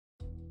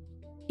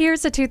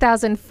Here's a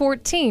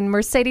 2014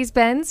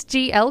 Mercedes-Benz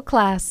GL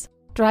Class.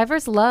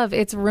 Drivers love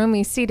its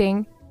roomy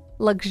seating,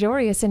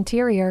 luxurious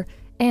interior,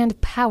 and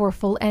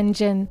powerful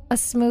engine. A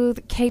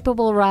smooth,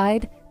 capable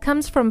ride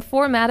comes from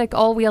 4MATIC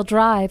all-wheel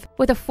drive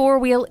with a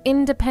 4-wheel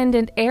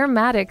independent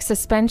airmatic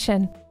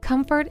suspension.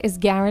 Comfort is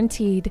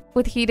guaranteed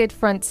with heated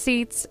front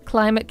seats,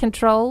 climate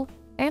control,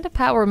 and a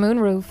power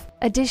moonroof.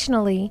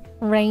 Additionally,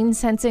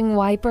 rain-sensing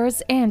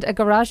wipers and a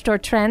garage door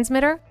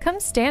transmitter come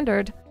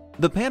standard.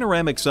 The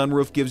panoramic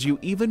sunroof gives you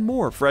even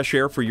more fresh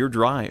air for your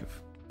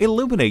drive.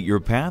 Illuminate your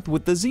path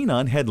with the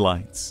xenon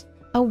headlights.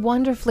 A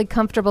wonderfully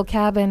comfortable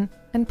cabin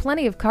and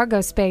plenty of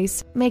cargo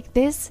space make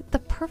this the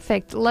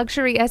perfect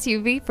luxury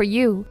SUV for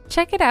you.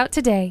 Check it out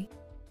today.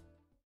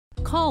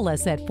 Call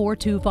us at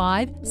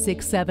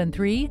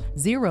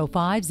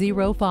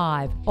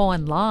 425-673-0505,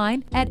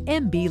 online at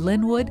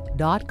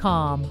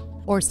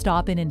mblynnwood.com, or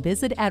stop in and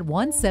visit at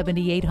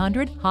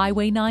 17800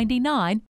 Highway 99,